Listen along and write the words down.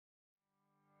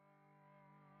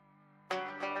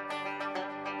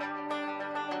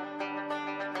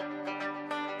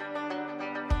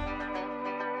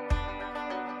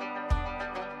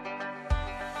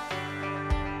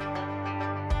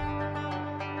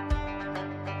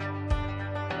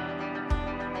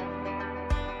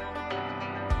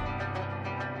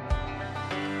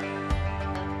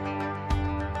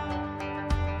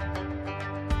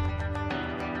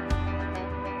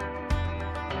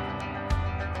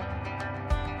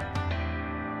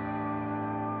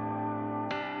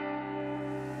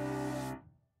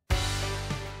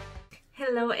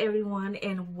Hello everyone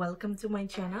and welcome to my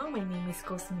channel. My name is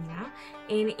Cosmina,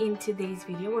 and in today's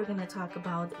video we're gonna talk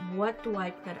about what do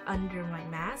I put under my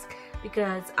mask,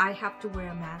 because I have to wear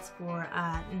a mask for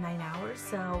 9 hours.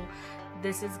 So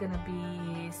this is gonna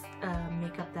be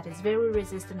makeup that is very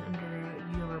resistant under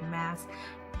your mask,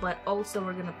 but also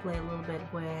we're gonna play a little bit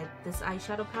with this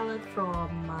eyeshadow palette from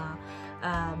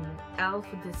e.l.f.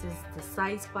 This is the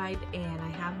Size Bite, and I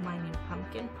have mine in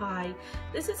Pumpkin Pie.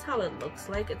 This is how it looks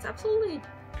like. It's absolutely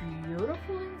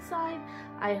beautiful inside.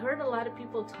 I heard a lot of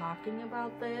people talking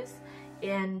about this,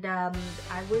 and I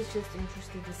was just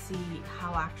interested to see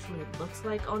how actually it looks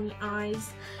like on the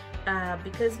eyes,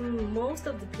 because most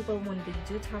of the people, when they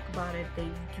do talk about it, they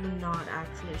do not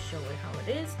actually show it how it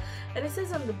is. And it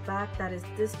says on the back that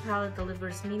this palette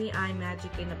delivers mini eye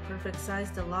magic in a perfect size.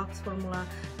 The Deluxe formula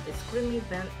is creamy,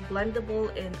 blendable,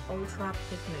 and ultra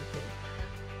pigmented.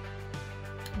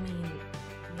 I mean,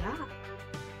 yeah,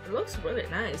 it looks really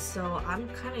nice, so I'm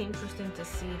kind of interested to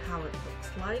see how it looks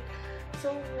like.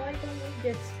 So why don't we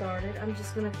get started? I'm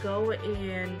just gonna go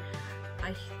and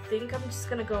I think I'm just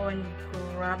gonna go and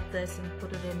grab this and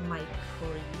put it in my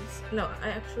crease. No,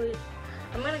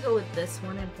 I'm gonna go with this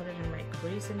one and put it in my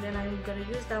crease, and then I'm gonna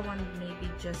use that one maybe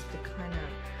just to kind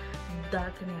of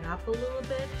darken it up a little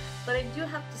bit. But I do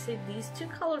have to say these two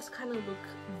colors kind of look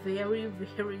very,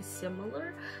 very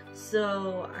similar,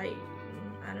 so I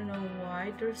don't know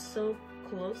why they're so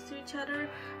close to each other,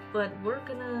 but we're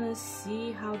gonna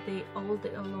see how all of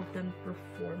them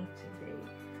perform today.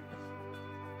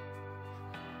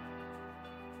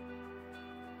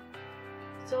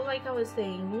 So like I was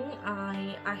saying,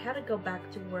 I had to go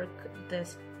back to work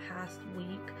this past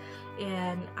week,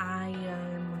 and I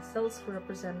am a sales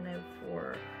representative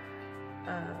for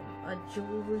a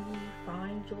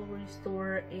fine jewelry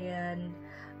store, and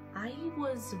I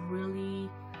was really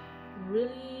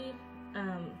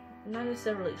not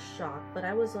necessarily shocked, but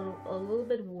I was a little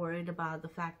bit worried about the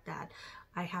fact that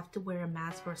I have to wear a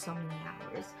mask for so many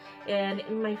hours. And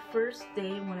in my first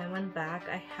day when I went back,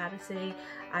 I had to say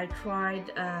I tried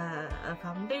a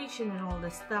foundation and all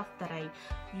this stuff that I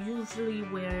usually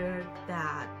wear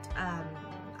that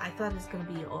I thought it's gonna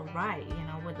be all right, you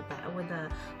know,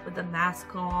 with the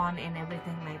mask on and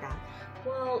everything like that.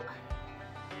 Well,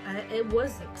 it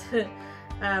wasn't.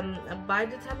 By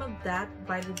the time of that,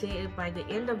 by the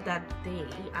end of that day,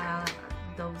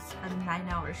 those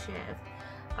 9-hour shift,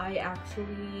 I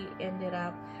actually ended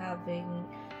up having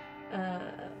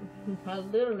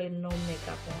literally no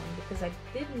makeup on, because I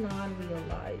did not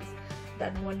realize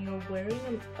that when you're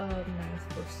wearing a mask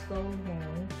for so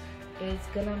long, it's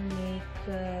gonna make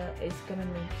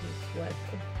you sweat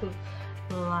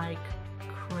like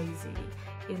crazy,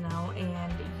 you know,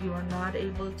 and you're not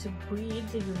able to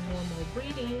breathe your normal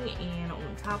breathing, and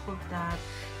on top of that,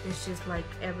 it's just like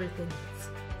everything's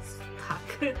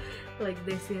stuck. Like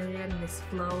this area and this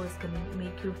flow is gonna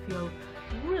make you feel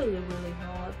really, really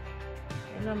hot.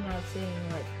 And I'm not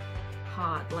saying like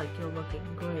hot like you're looking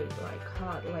great, like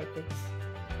hot like it's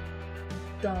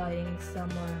dying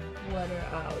summer weather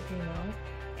out, you know.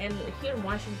 And here in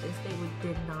Washington State, we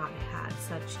did not have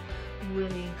such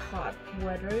really hot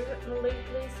weather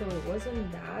lately, so it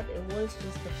wasn't that. It was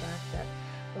just the fact that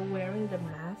wearing the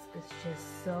mask is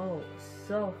just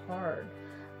so hard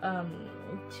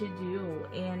to do,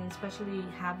 and especially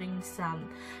having some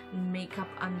makeup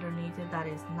underneath it that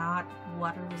is not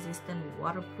water resistant,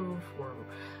 waterproof,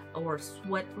 or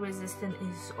sweat resistant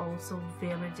is also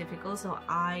very difficult. So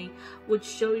I will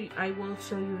show you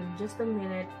in just a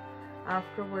minute,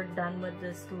 after we're done with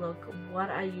this look,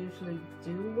 what I usually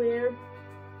do wear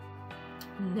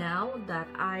now that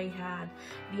I had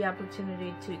the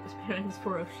opportunity to experience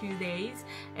for a few days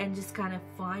and just kind of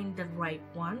find the right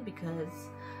one, because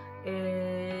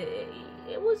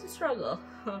it was a struggle.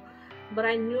 But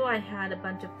I knew I had a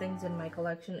bunch of things in my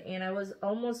collection, and I was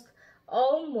almost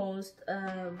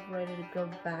ready to go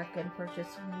back and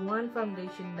purchase one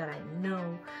foundation that I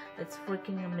know that's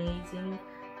freaking amazing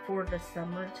for the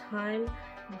summertime,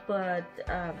 but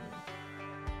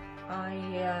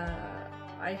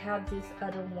I have this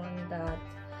other one that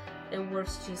it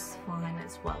works just fine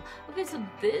as well. Okay, so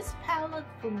this palette,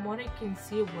 from what I can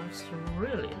see, works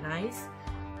really nice.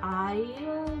 I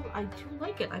do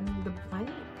like it. I mean, the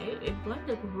blending, it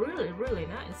blended really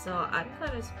nice, so I'm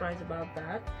kind of surprised about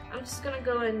that. I'm just gonna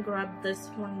go and grab this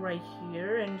one right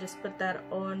here and just put that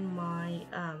on my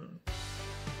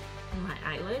my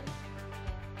eyelid.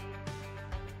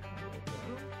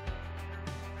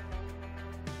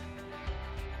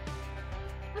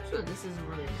 Actually, this is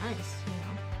really nice, you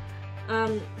know.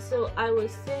 So I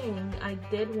was saying I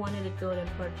did wanted to go and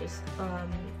purchase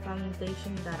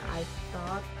foundation that I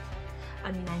thought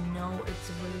I mean, I know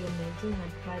it's really amazing.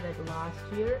 I tried it last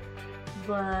year,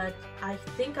 but I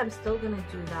think I'm still gonna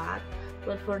do that.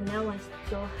 But for now, I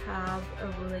still have a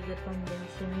really good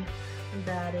foundation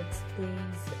that it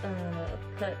stays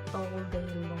put all day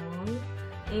long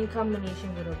in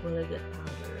combination with a really good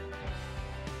powder.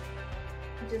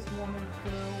 I just want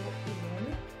to go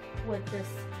in with this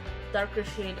darker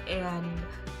shade and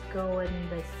go in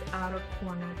this outer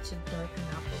corner to darken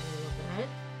up a little bit.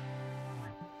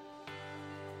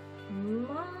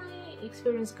 My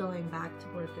experience going back to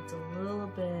work, it's a little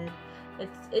bit,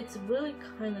 it's really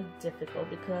kind of difficult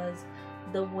because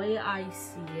the way I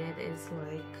see it is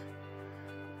like,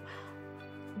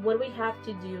 what we have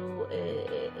to do,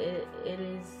 it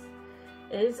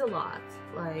is a lot.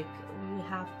 Like, we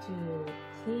have to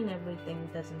clean everything,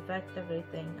 disinfect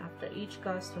everything after each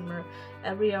customer.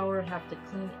 Every hour have to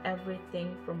clean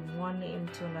everything from one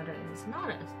end to another, and it's not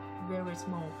a very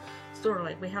small store.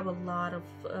 Like, we have a lot of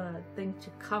things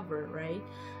to cover, right?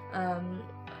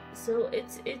 So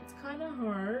it's kind of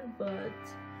hard, but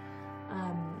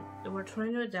we're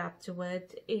trying to adapt to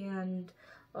it. And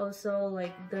also,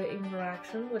 like, the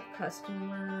interaction with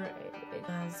customer,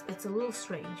 it's a little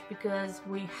strange because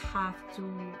we have to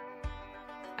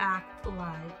act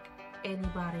like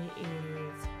anybody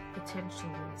is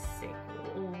potentially sick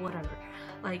or whatever.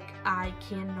 Like, I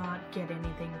cannot get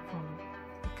anything from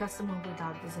the customer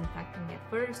without disinfecting it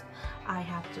first. I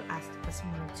have to ask the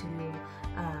customer to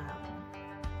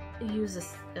use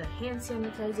a hand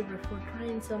sanitizer before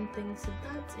trying something. So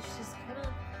it's just kind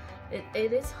of,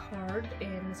 it is hard,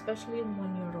 and especially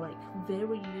when you're like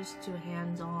very used to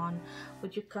hands-on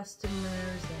with your customers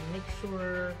and make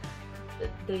sure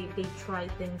they try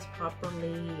things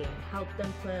properly and help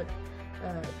them put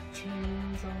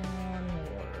chains on,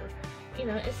 or you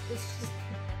know, it's just,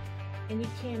 and you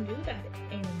can't do that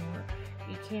anymore.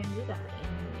 You can't do that.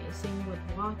 And same with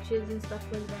watches and stuff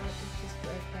like that. It's just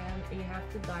like you have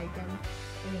to guide them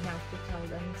and you have to tell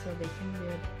them so they can do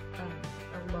it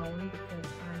alone,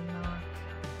 because I'm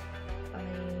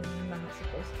not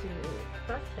supposed to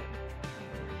touch them.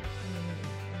 I mean,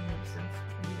 it sounds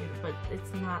weird, but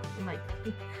it's not like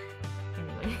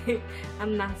anyway.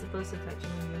 I'm not supposed to touch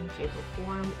them in any shape or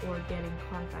form or get in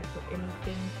contact with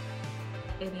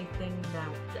anything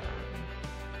that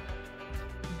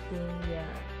they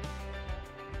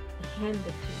hand it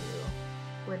to you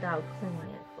without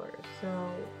cleaning it first. So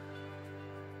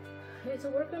it's a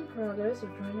work in progress.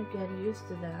 We're trying to get used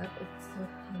to that. It's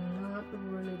not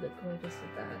really the greatest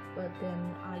at that, but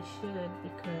then I should,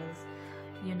 because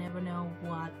you never know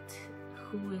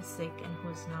who is sick and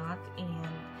who's not,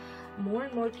 and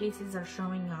more cases are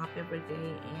showing up every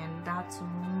day, and that's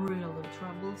really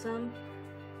troublesome.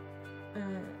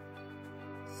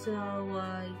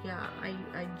 Yeah,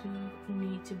 I do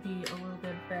need to be a little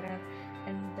bit better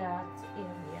in that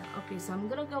area. Okay, so I'm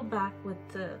gonna go back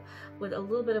with a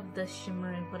little bit of the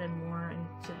shimmer and put it more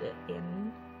into the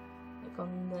end, like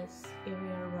on this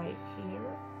area right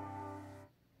here.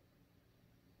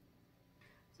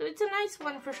 So it's a nice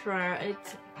one for sure.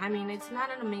 I mean, it's not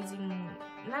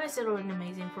necessarily an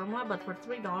amazing formula, but for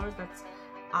 $3, that's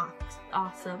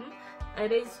awesome.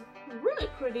 It is really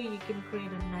pretty. You can create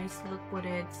a nice look with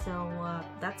it, so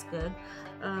that's good.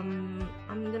 I'm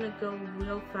gonna go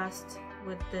real fast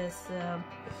with this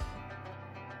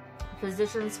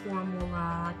Physicians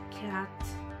Formula Cat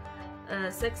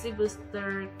Sexy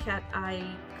Booster Cat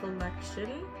Eye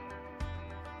Collection,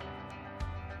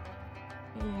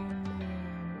 and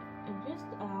just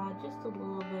add just a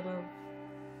little bit of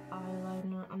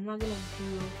eyeliner. I'm not gonna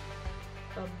do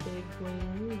a big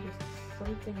wing, just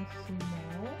something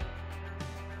small,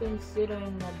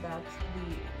 considering that that's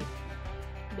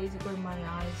basically my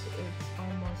eyes, it's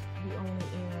almost the only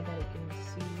area that I can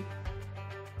see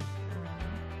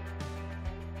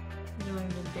during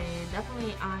the day.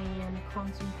 Definitely I am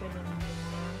concentrating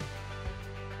more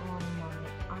on my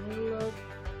eye look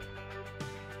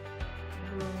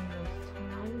during this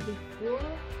time.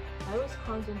 Before, I was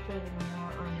concentrating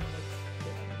more on my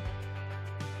skin.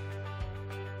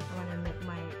 I want to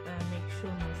make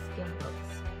sure my skin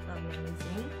looks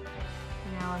amazing.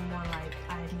 Now I'm more like,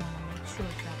 I want to make sure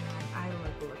that my eye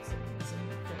look looks amazing,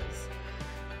 because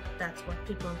that's what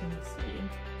people are going to see.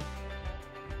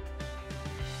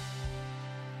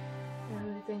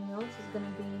 Everything else is going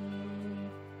to be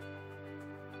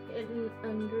hidden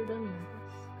under the mask.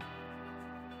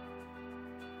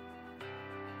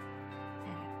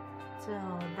 So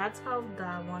that's how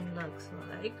that one looks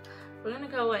like. we're gonna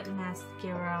go with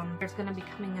mascara. There's gonna be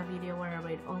coming a video where I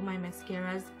rate all my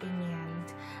mascaras, and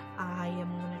I am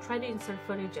gonna try to insert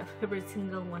footage of every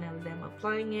single one of them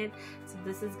applying it. So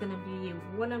this is gonna be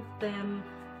one of them.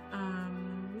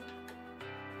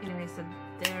 Anyway, so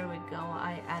there we go.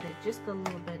 I added just a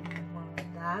little bit more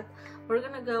on that. We're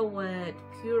gonna go with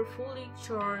Pure Fully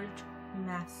Charged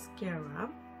Mascara.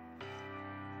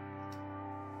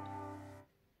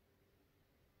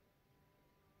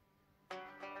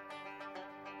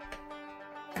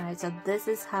 Alright, so this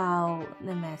is how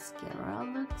the mascara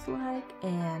looks like,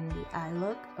 and the eye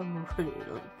look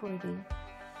really pretty.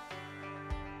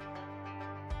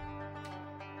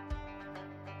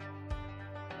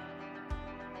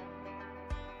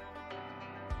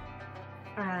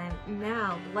 Alright,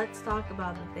 now let's talk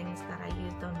about the things that I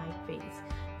used on my face.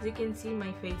 As you can see,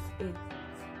 my face is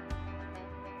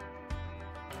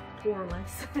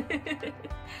poreless.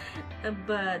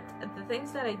 But the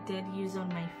things that I did use on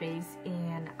my face,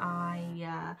 and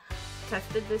I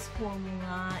tested this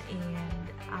formula, and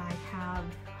I have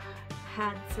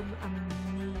had some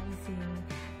amazing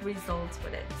results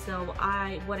with it. So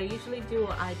what I usually do,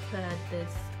 I put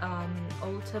this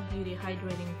Ulta Beauty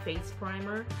Hydrating Face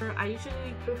Primer. I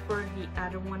usually prefer the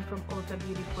other one from Ulta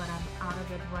Beauty, but I'm out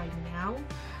of it right now.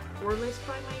 Poreless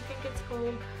Primer, I think it's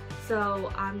called.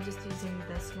 So I'm just using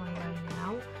this one right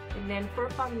now. And then for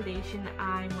foundation,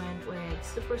 I went with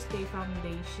Super Stay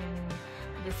Foundation.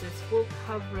 This is full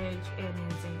coverage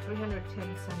and is in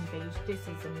 310 Sun Beige. This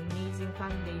is an amazing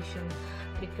foundation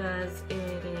because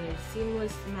it is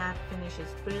seamless matte finish,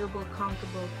 is breathable,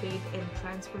 comfortable, fade, and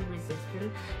transfer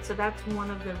resistant. So that's one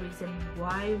of the reasons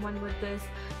why I went with this.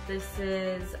 This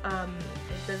is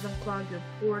it doesn't clog your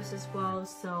pores as well.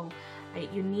 So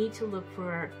you need to look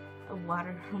for a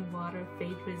water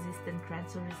fade resistant,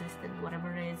 transfer resistant,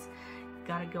 whatever it is. You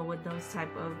gotta go with those type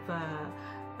of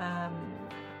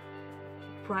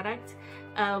product.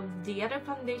 The other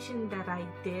foundation that I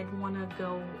did want to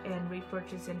go and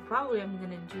repurchase, and probably I'm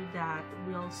gonna do that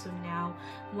real soon now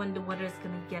when the weather is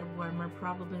gonna get warmer.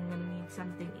 Probably gonna need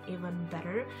something even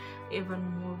better, even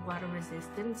more water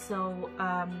resistant. So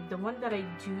the one that I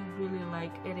do really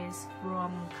like, it is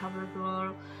from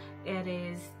CoverGirl. It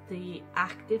is the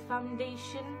Active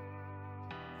Foundation.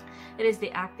 It is the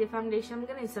Active Foundation. I'm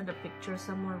gonna insert a picture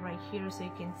somewhere right here so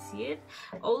you can see it.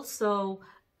 Also,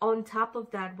 on top of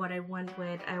that, what I went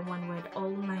with All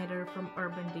Nighter from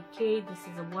Urban Decay. This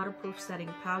is a waterproof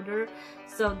setting powder.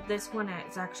 So this one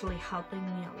is actually helping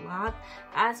me a lot.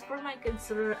 As for my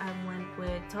concealer, I went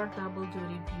with Tarte Double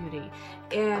Duty Beauty.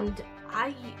 And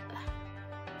I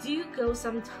do go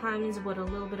sometimes with a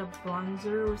little bit of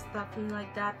bronzer or something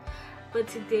like that. But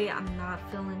today I'm not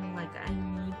feeling like I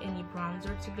need any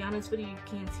bronzer. To be honest with you, you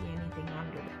can't see anything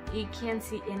under it. You can't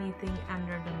see anything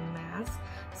under the mask.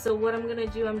 So what I'm gonna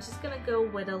do, I'm just gonna go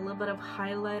with a little bit of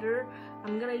highlighter.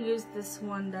 I'm gonna use this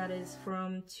one that is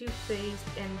from Too Faced,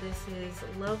 and this is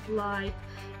Love Light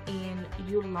and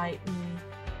You Light Me.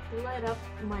 You light up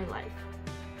my life.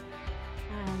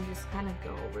 And just kind of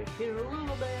go over here a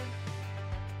little bit.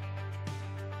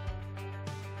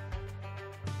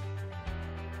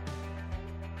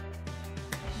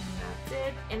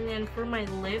 It. And then for my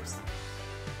lips,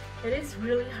 it is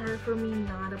really hard for me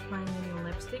not applying any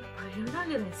lipstick, but you're not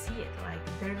gonna see it. Like,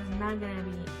 there's not gonna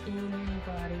be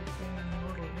anybody seeing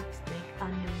your lipstick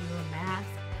under your mask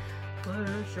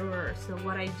for sure. So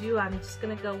what I do, I'm just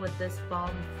gonna go with this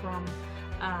balm from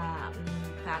Pat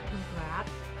McGrath.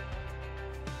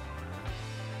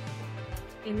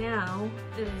 And now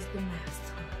it is the mask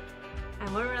time.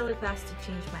 I went really fast to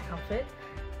change my outfit,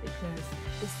 because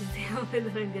this is the outfit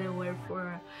that I'm gonna wear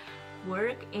for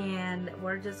work, and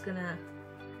we're just gonna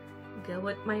go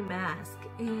with my mask,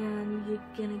 and you're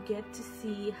gonna get to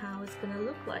see how it's gonna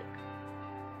look like.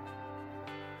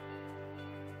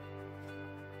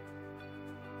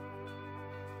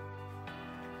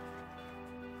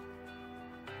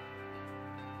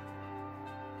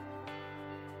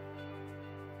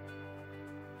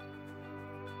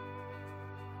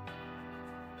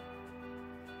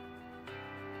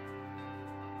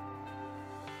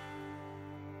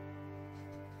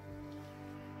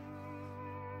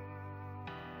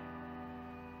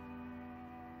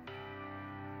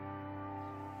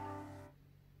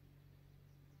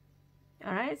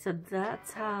 Alright, so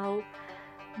that's how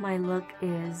my look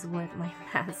is with my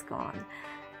mask on.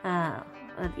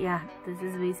 But yeah, this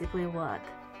is basically what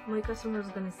my customers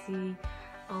are gonna see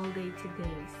all day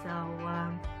today. So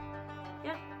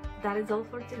yeah, that is all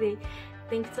for today.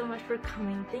 Thank you so much for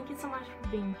coming. Thank you so much for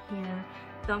being here.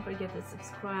 Don't forget to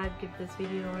subscribe, give this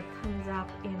video a thumbs up,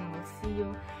 and I will see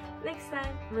you next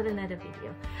time with another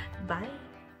video. Bye.